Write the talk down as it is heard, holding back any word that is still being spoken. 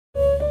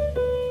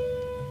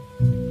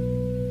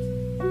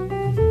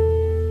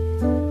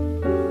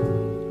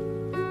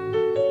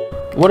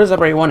What is up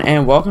everyone,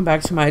 and welcome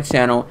back to my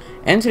channel.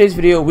 In today's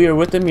video we are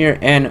with Amir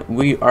and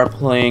we are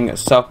playing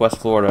Southwest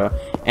Florida,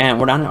 and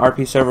we're not an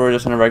RP server, we're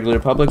just in a regular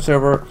public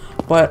server,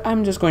 but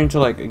I'm just going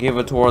to give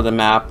a tour of the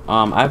map.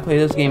 I've played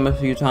this game a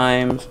few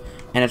times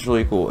and it's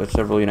really cool. It's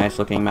a really nice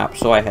looking map,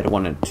 so I had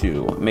wanted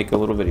to make a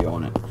little video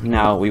on it.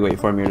 Now we wait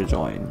for Amir to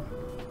join.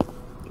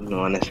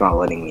 No, and it's not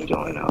letting me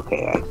join.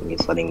 Okay, I think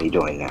it's letting me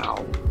join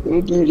now.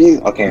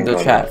 Okay. The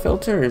chat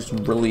filter is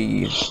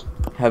really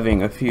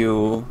having a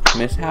few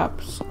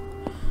mishaps,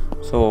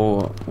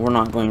 so we're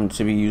not going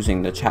to be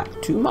using the chat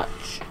too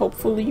much,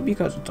 hopefully,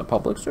 because it's a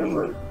public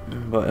server.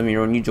 But I mean,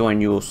 when you join,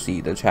 you will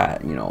see the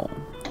chat. You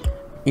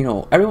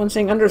know, everyone's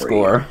saying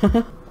underscore.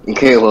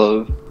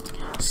 Caleb.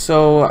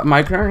 So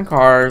my current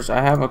cars,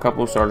 I have a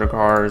couple starter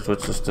cars,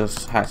 which is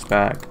this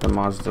hatchback, the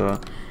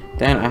Mazda.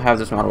 Then I have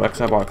this Model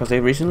X I bought because they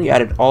recently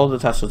added all of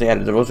the Teslas. They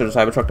added the Roadster, the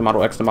Cybertruck, the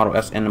Model X, the Model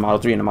S, and the Model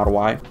 3, and the Model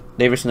Y.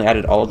 They recently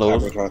added all of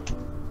those.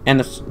 And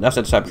that's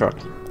the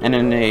Cybertruck. And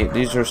then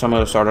these are some of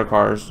the starter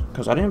cars,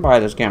 because I didn't buy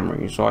this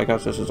Camry, so I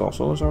guess this is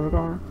also a starter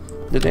car.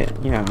 Did they?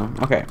 Yeah.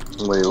 Okay.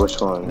 Wait, which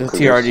one? The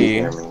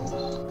TRD.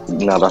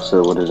 No, that's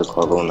what is it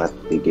called? The one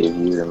that they gave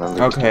you.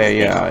 Remember? Okay.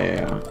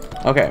 Yeah.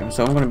 Okay,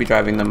 so I'm gonna be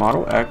driving the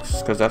Model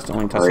X because that's the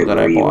only Tesla that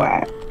I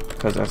bought.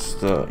 Because that's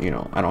the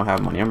I don't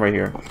have money. I'm right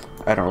here.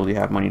 I don't really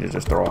have money to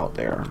just throw out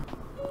there.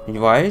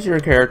 Why is your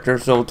character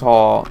so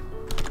tall?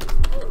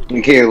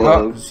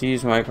 Caleb. Oh,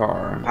 she's my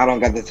car. I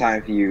don't got the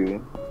time for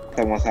you.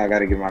 Once I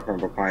gotta get my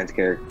Purple Pines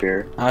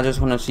character. I just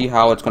want to see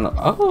how it's gonna.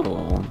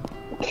 Oh,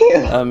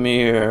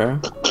 Amir.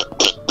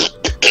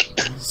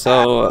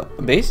 So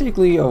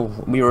basically,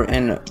 we were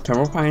in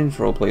Purple Pines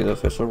roleplay, the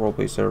official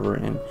roleplay server,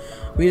 and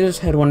we just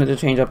had wanted to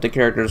change up the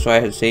character, so I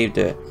had saved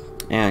it,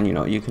 and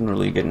you can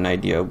really get an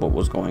idea of what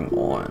was going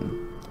on.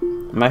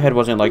 My head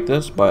wasn't like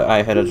this, but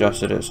I had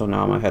adjusted it, so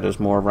now my head is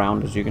more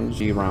round, as you can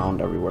see,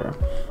 round everywhere.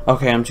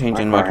 Okay, I'm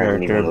changing my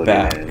character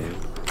back.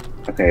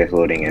 Okay, it's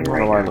loading in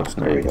right now. Looks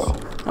nice.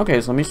 Okay,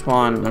 so let me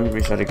spawn. Let me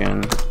reset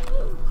again.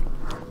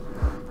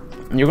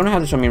 You're gonna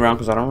have to show me around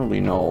because I don't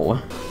really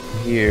know.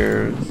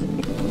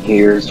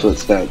 Here's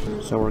footsteps.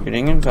 So we're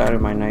getting inside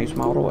of my nice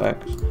Model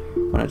X.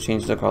 I'm gonna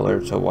change the color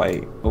to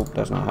white. Oh,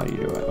 that's not how you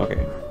do it.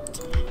 Okay.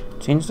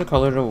 Change the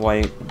color to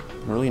white.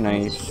 Really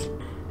nice.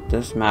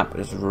 This map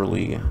is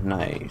really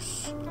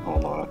nice.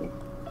 Hold on.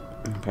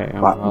 Okay,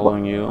 I'm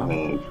following you.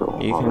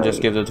 You can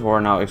just give the tour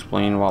and I'll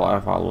explain while I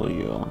follow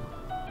you.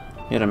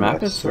 Yeah, the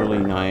map is really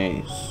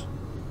nice.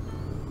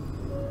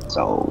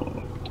 So,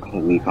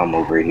 when we come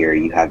over here,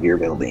 you have your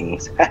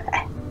buildings.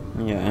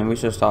 Yeah, and we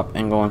should stop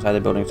and go inside the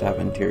buildings to have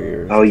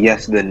interiors. Oh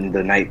yes, the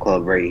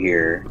nightclub right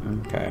here.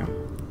 Okay.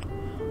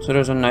 So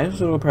there's a nice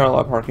little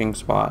parallel parking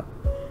spot,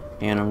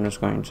 and I'm just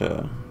going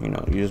to,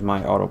 use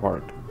my auto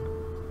park.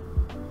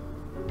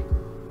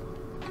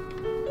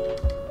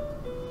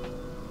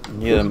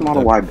 Yeah, is the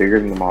Model Y bigger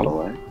than the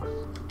Model X?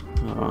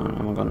 Hold on, I'm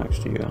gonna go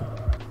next to you.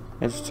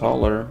 It's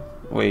taller.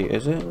 Wait,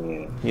 is it?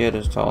 Yeah, it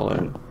is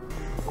taller.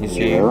 You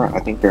see? I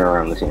think they're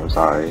around the same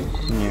size.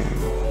 Yeah.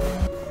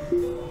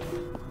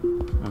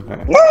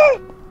 Okay.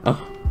 Oh.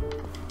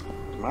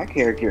 My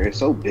character is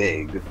so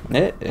big.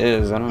 It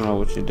is. I don't know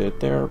what you did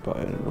there, but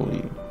it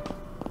really.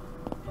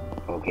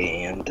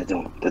 Okay, and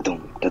da-dum.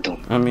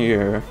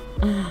 Amir.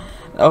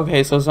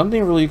 Okay, so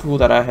something really cool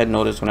that I had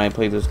noticed when I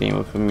played this game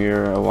with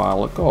Amir a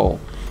while ago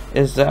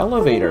is the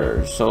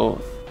elevator.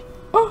 So,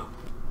 you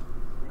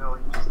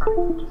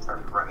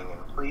started running in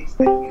place.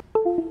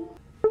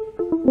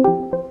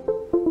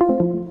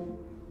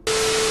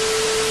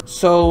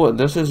 So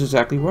this is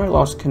exactly where I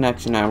lost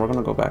connection at. We're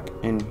gonna go back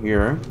in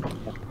here.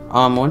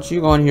 Once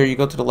you go in here, you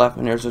go to the left,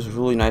 and there's this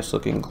really nice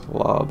looking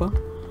club.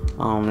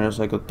 There's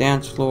like a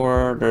dance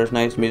floor. There's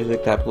nice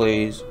music that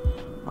plays.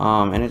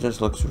 And it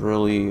just looks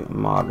really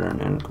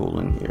modern and cool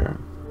in here.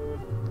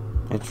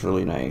 It's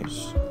really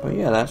nice. But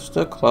yeah, that's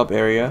the club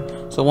area.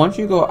 So once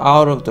you go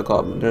out of the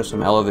club, there's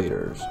some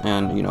elevators,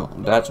 and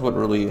that's what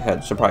really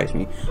had surprised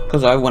me,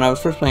 because when I was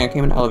first playing, I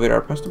came in the elevator,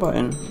 I pressed the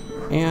button,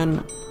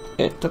 and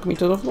it took me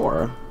to the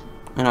floor,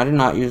 and I did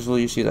not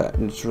usually see that.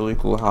 And it's really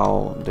cool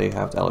how they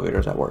have the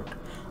elevators at work.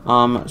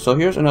 So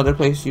here's another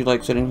place you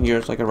sit in here.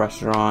 It's like a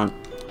restaurant.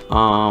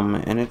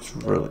 And it's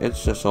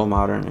just so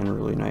modern and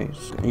really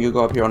nice. You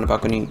go up here on the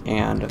balcony,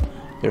 and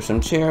there's some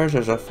chairs,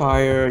 there's a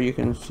fire, you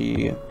can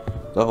see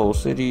the whole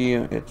city.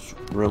 It's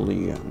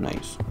really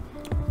nice.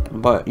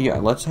 But yeah,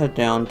 let's head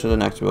down to the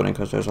next building,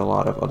 because there's a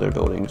lot of other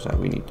buildings that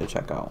we need to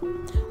check out.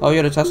 Oh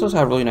yeah, the Teslas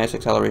have really nice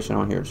acceleration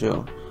on here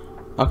too.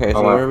 Okay,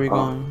 so where are we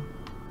going?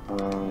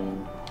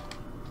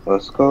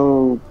 Let's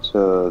go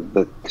to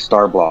the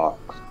Star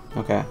Blocks.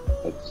 Okay.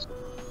 It's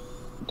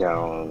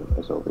down,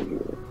 it's over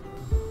here.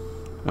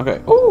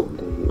 Okay. Oh,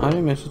 I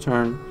didn't miss a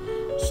turn.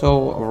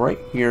 So right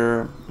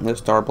here, the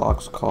Star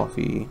Blocks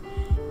coffee,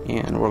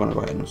 and we're gonna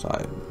go ahead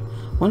inside.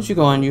 Once you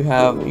go in, you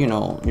have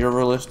your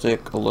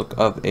realistic look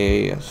of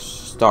a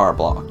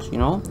Starbucks,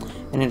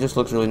 and it just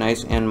looks really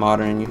nice and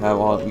modern. You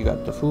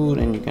got the food,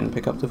 and you can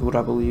pick up the food,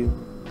 I believe,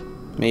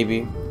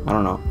 maybe, I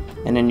don't know.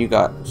 And then you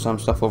got some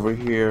stuff over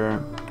here.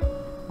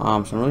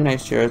 Some really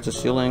nice chairs. The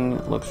ceiling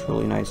looks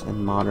really nice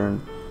and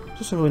modern.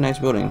 Just a really nice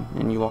building.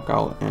 And you walk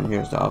out, and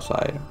here's the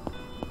outside.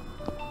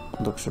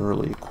 Looks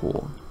really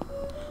cool.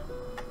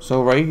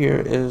 So right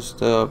here is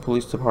the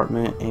police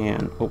department,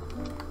 and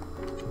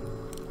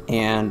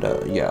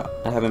yeah,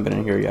 I haven't been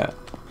in here yet.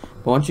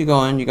 But once you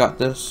go in, you got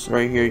this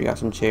right here. You got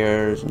some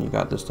chairs, and you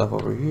got this stuff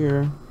over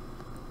here.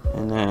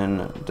 And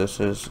then this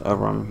is a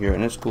room here,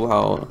 and it's cool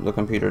how the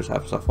computers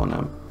have stuff on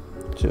them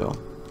too.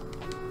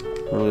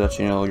 Really lets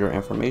you know your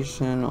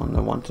information on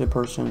the wanted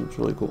person. It's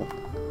really cool.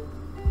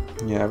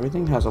 Yeah,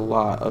 everything has a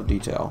lot of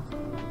detail.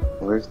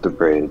 Where's the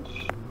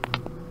bridge?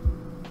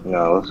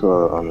 No, let's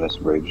go on this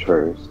bridge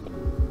first.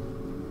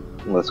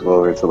 Let's go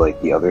over to like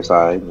the other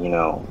side, you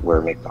know,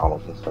 where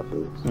McDonald's and stuff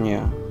is.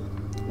 Yeah.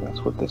 That's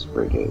what this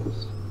bridge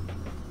is.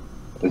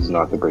 This is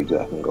not the bridge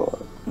that can go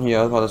up. Yeah,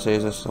 I was about to say,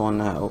 is this the one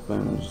that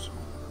opens?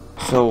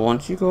 So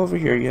once you go over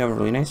here, you have a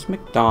really nice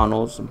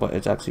McDonald's, but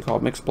it's actually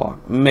called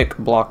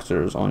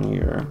McBlocksters on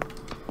here.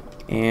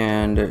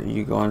 And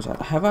you go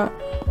inside. Have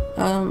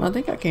I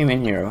think I came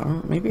in here.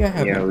 Maybe I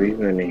haven't. Yeah, we've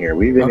been in here.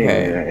 We've been in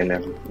here. And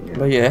yeah.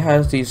 But yeah, it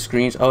has these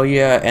screens. Oh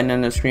yeah, and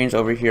then the screens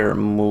over here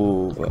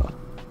move.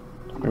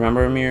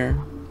 Remember, Amir?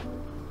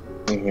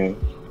 Yeah,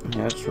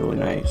 that's really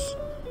nice.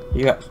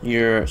 You got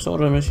your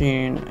soda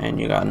machine, and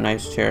you got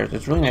nice chairs.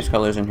 It's really nice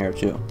colors in here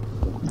too.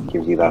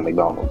 Gives you that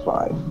McDonald's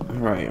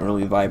vibe. Right,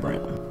 really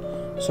vibrant.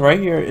 So right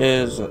here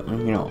is,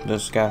 you know,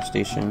 this gas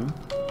station.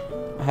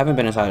 I haven't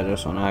been inside of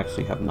this one. I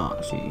actually have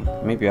not. See,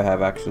 maybe I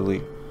have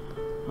actually.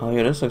 Oh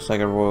yeah, this looks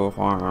like a Royal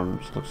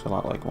Farms. Looks a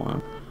lot like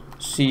one.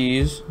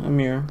 Sees,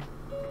 Amir.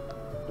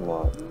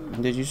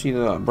 What? Did you see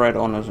the bread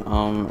on the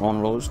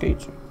on roller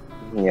skates?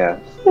 Yeah.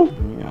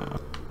 Yeah.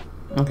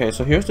 Okay,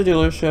 so here's the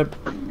dealership.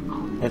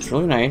 It's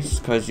really nice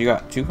because you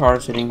got two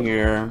cars sitting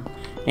here,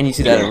 and you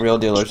see that at real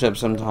dealerships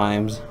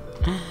sometimes.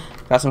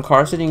 Got some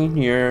cars sitting in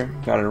here.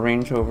 Got a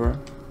Range Rover,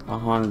 a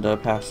Honda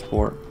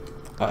Passport,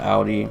 a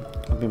Audi,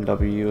 a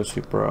BMW, a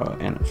Supra,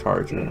 and a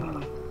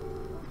Charger.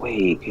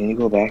 Wait, can you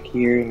go back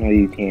here? No,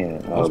 you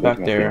can't. What's back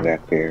there?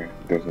 Back there,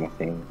 there's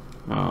nothing.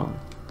 Oh.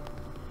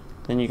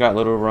 Then you got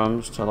little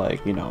rooms to,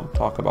 like, you know,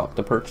 talk about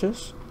the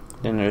purchase.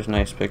 Then there's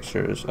nice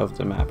pictures of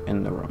the map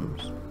in the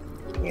rooms.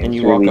 Yeah, and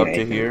you walk up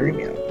to here,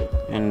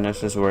 and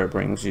this is where it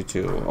brings you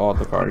to all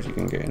the cars you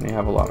can get, and they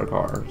have a lot of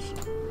cars.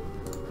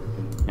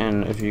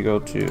 And if you go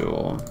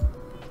to,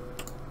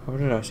 what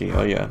did I see?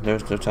 Oh yeah,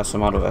 there's the Tesla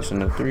Model S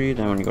and the 3.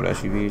 Then when you go to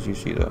SUVs, you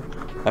see the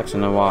X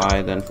and the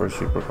Y. Then for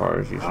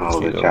supercars, you should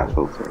see the.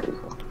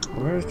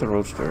 Where's the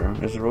Roadster?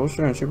 Is the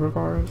Roadster in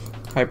supercars?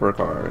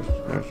 Hypercars.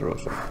 There's the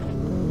Roadster.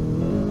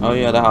 Oh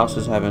yeah, the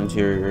houses have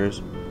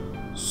interiors.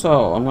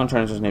 So I'm gonna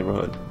turn into this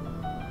neighborhood.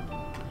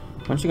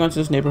 Once you go into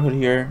this neighborhood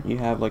here, you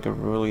have like a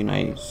really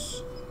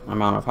nice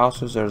amount of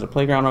houses. There's a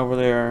playground over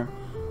there.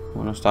 You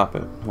want to stop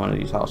at one of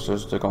these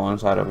houses to go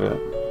inside of it.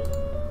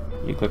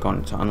 You click on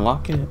it to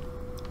unlock it.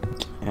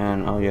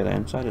 And oh yeah, the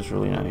inside is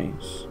really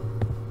nice.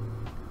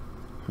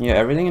 Yeah,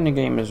 everything in the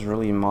game is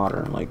really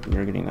modern. Like,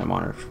 you're getting that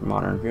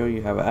modern feel.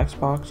 You have an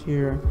Xbox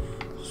here,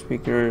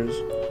 speakers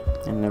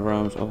in the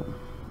rooms. Oh,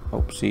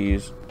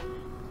 oopsies.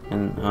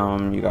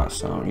 And you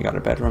got a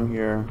bedroom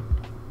here.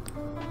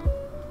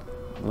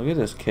 Look at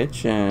this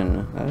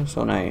kitchen. That is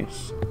so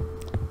nice.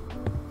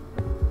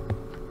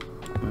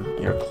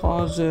 Your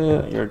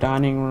closet, your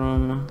dining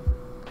room,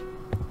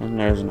 and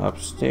there's an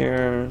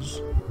upstairs.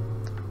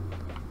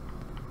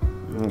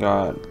 You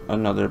got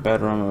another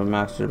bedroom, a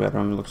master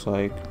bedroom looks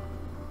like,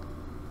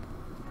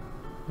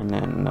 and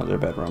then another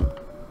bedroom.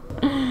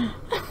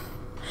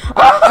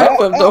 I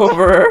flipped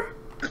over.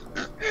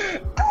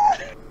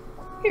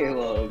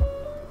 Caleb,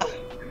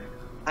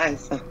 I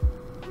saw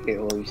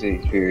Caleb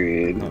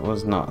Shakespeare. It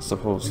was not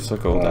supposed to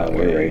go that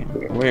way.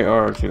 Where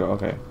are you go?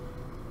 Okay.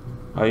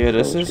 Oh yeah,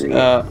 this is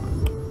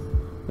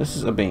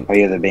a bank. Oh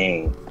yeah, the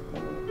bank.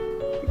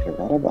 I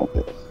forgot about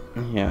this.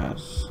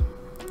 Yes.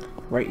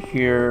 Right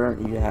here,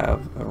 you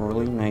have a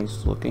really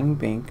nice looking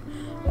bank.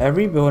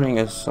 Every building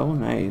is so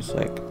nice.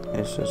 Like,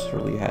 it just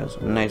really has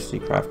nicely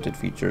crafted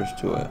features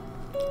to it.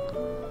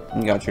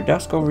 You got your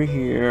desk over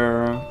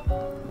here,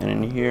 and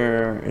in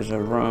here is a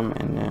room,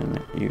 and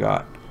then you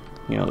got,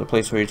 you know, the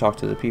place where you talk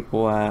to the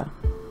people at.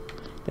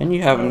 Then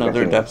you have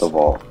another desk. The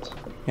vault.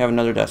 You have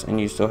another desk, and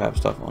you still have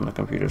stuff on the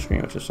computer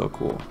screen, which is so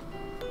cool.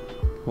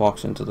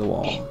 Walks into the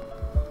wall.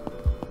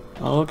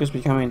 Oh look, it's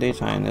becoming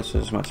daytime. This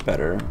is much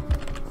better.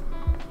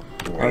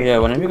 Oh yeah,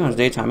 when it becomes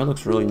daytime, it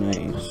looks really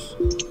nice.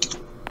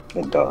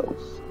 It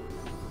does.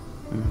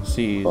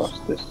 Seas. Across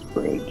this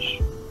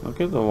bridge. Look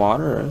at the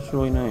water. It's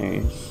really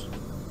nice.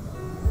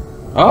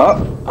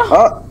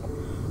 Oh!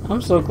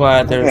 I'm so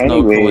glad there's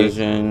no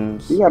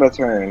collisions. You gotta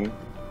turn.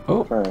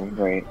 Oh. Turn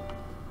right.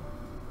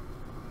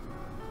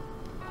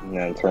 And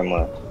then turn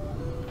left.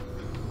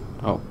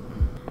 Oh.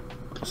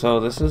 So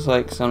this is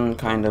like some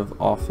kind of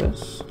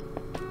office,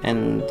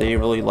 and they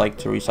really like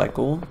to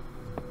recycle.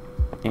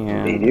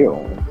 And they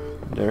do.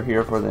 They're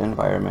here for the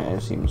environment,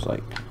 it seems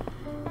like.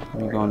 Let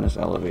me go on this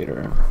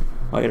elevator.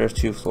 Oh yeah, there's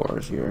 2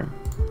 floors here.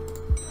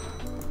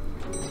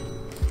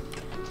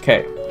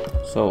 Okay,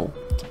 so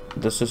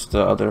this is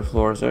the other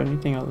floor. Is there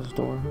anything on this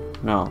door?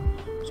 No.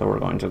 So we're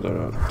going to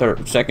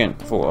the second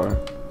floor.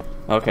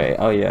 Okay,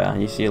 oh yeah,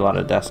 you see a lot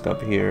of desks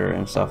up here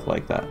and stuff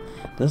like that.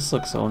 This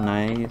looks so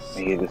nice.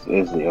 Yeah, this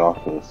is the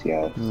office,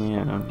 yes.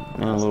 Yeah,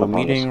 and a little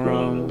meeting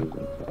room.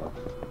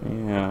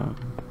 Yeah.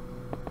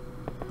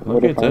 What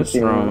Look if at I'm this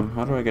seeing- room.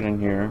 How do I get in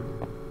here?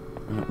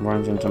 It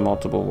runs into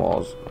multiple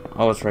walls.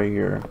 Oh, it's right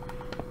here.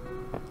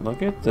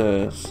 Look at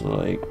this,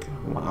 like,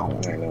 wow.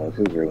 I know,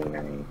 this is really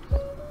nice.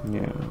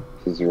 Yeah.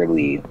 This is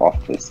really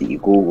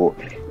officey. Google.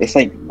 It's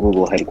like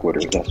Google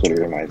headquarters. That's what it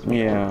reminds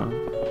me of.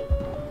 Yeah.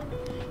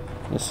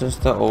 This is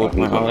the old These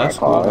one. are Oh, my that's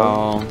cool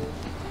cars. how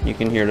you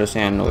can hear the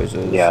sand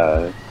noises.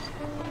 Yeah.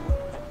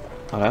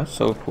 Oh, that's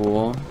so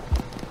cool.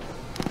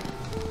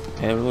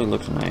 It really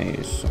looks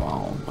nice.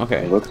 Wow.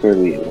 Okay. It looks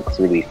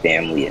really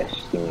family-ish.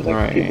 Seems like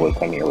Right. people would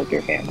come here with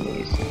their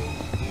families.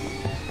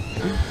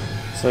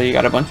 So you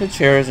got a bunch of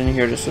chairs in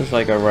here. This is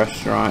like a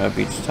restaurant, a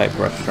beach type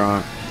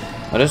restaurant.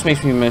 Oh, this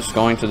makes me miss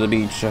going to the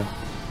beach.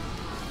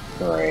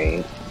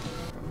 Right.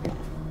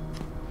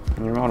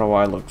 And your Model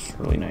Y looks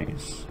really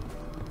nice.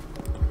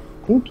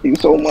 Thank you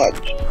so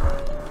much.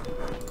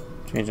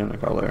 Changing the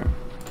color.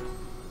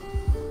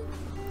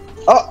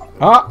 Oh!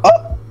 Ah!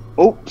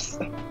 Oh! Oops.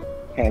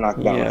 Can't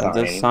knock down Yeah,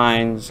 the the sign.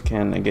 signs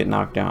can get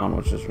knocked down,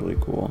 which is really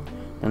cool.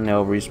 And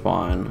they'll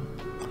respawn.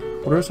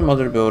 What are some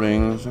other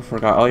buildings? I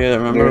forgot. Oh yeah,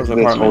 remember There's those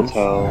this apartments?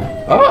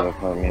 hotel. Ah!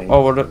 Apartment.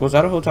 Oh, was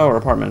that a hotel or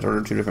apartments, or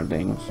are they two different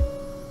things?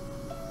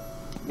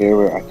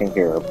 I think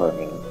they were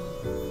apartments.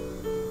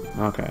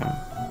 Okay.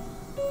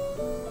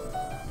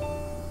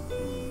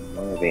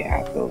 Where are they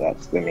at though?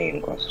 That's the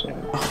main question.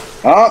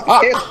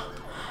 Oh!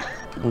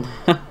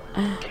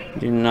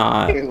 Do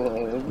not,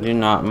 Caleb. do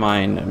not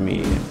mind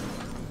me.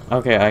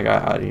 Okay, I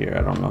got out of here.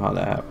 I don't know how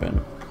that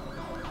happened.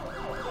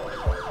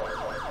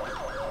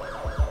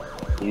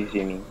 You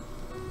see me?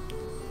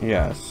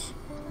 Yes.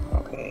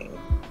 Okay.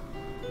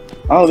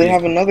 Oh, they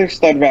have another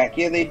stud rack.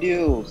 Yeah, they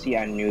do. See,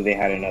 I knew they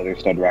had another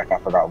stud rack. I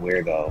forgot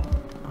where though.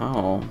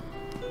 Oh,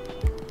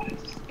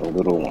 It's the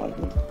little one.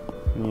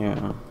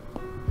 yeah.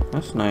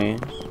 That's nice.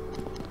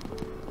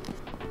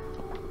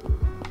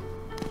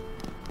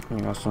 We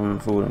got some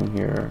food in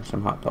here,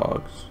 some hot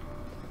dogs.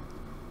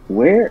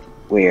 Where?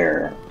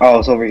 Where? Oh,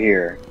 it's over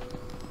here.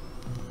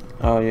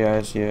 Oh,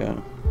 yes, yeah.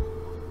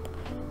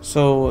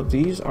 So,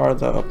 these are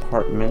the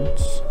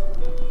apartments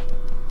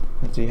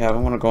that they have. I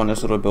want to go in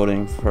this little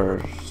building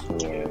first.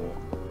 Yeah.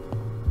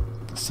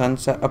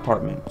 Sunset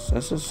Apartments.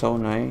 This is so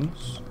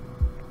nice.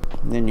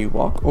 And then you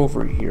walk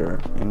over here,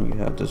 and you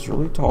have this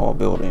really tall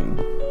building.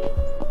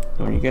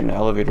 When you get in the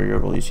elevator, you'll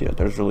really see that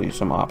there's really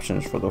some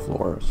options for the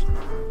floors.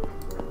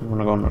 I'm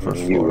gonna go on the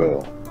first You floor.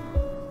 will.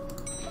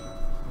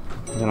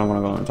 Then I'm gonna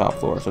go on the top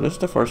floor. So this is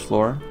the first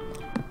floor.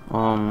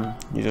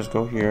 You just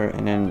go here,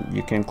 and then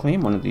you can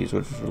claim one of these,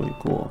 which is really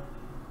cool.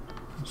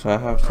 So I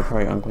have to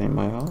probably unclaim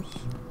my house.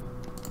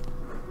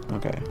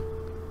 Okay.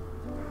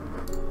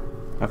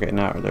 Okay,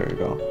 now there you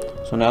go.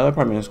 So now the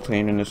apartment is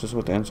clean, and this is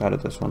what the inside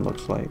of this one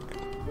looks like.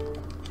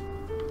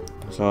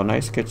 So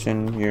nice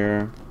kitchen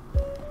here.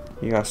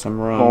 You got some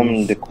rooms.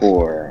 Home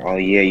decor. Oh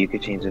yeah, you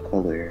could change the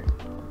color.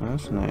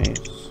 That's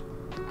nice.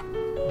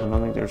 I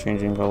don't think they're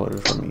changing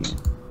colors for me.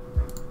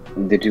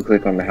 Did you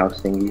click on the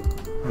house thingy?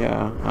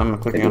 Yeah, I'm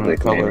clicking Did you on the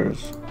click in?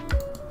 colors.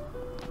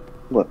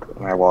 Look,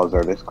 my walls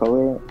are this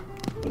color.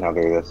 Now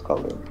they're this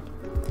color.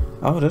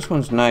 Oh, this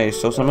one's nice.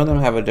 So some of them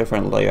have a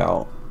different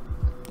layout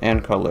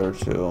and color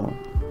too.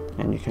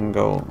 And you can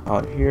go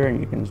out here and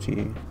you can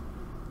see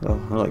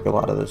like a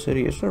lot of the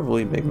city. It's a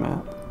really big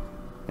map.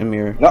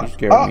 Amir, No. you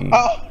scared me.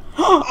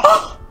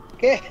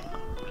 Okay.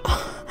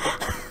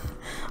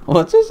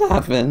 What just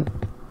happened?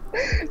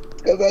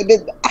 Because I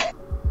did that.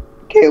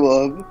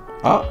 Caleb,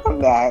 Oh, I'm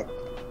back.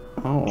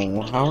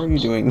 oh, how are you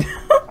doing that?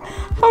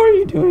 How are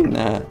you doing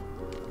that?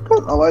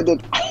 Because all I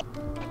did.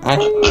 I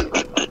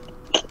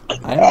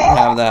don't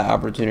have that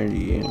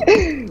opportunity.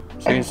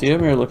 So you can see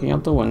Amir looking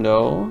out the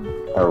window.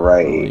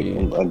 Alright,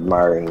 Really?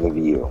 admiring the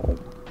view.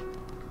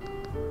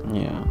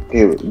 Yeah.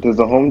 Okay, does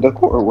the home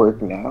decor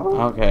work now?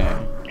 Okay.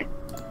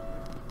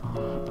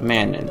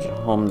 Manage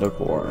home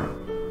decor.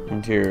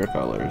 Interior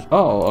colors.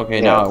 Oh,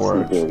 okay, now it Yes,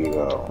 works. There you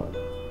go.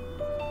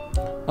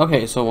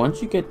 Okay, so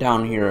once you get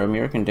down here,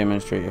 Amir can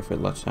demonstrate if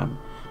it lets him.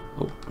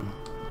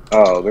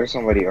 Oh, there's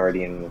somebody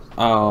already in this.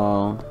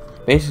 Oh,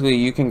 basically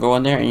you can go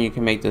in there and you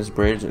can make this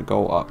bridge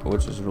go up,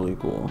 which is really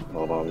cool.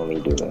 Hold on, let me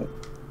do that.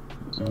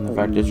 And the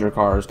fact that your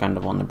car is kind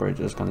of on the bridge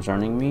is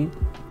concerning me.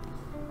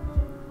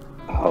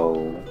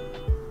 Oh.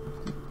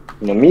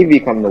 Let me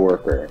become the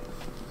worker.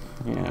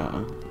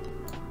 Yeah.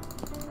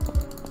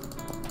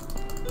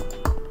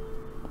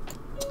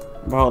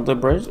 Well, the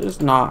bridge is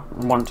not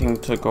wanting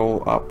to go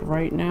up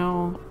right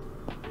now.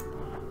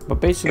 But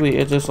basically,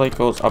 it just like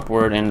goes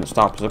upward and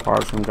stops the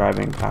cars from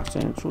driving past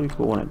it. It's really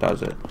cool when it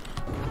does it.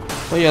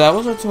 But yeah, that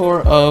was a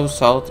tour of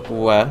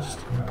Southwest.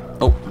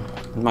 Oh,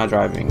 my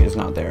driving is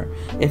not there.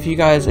 If you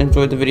guys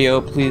enjoyed the video,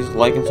 please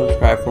like and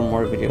subscribe for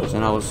more videos.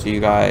 And I will see you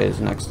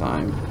guys next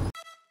time.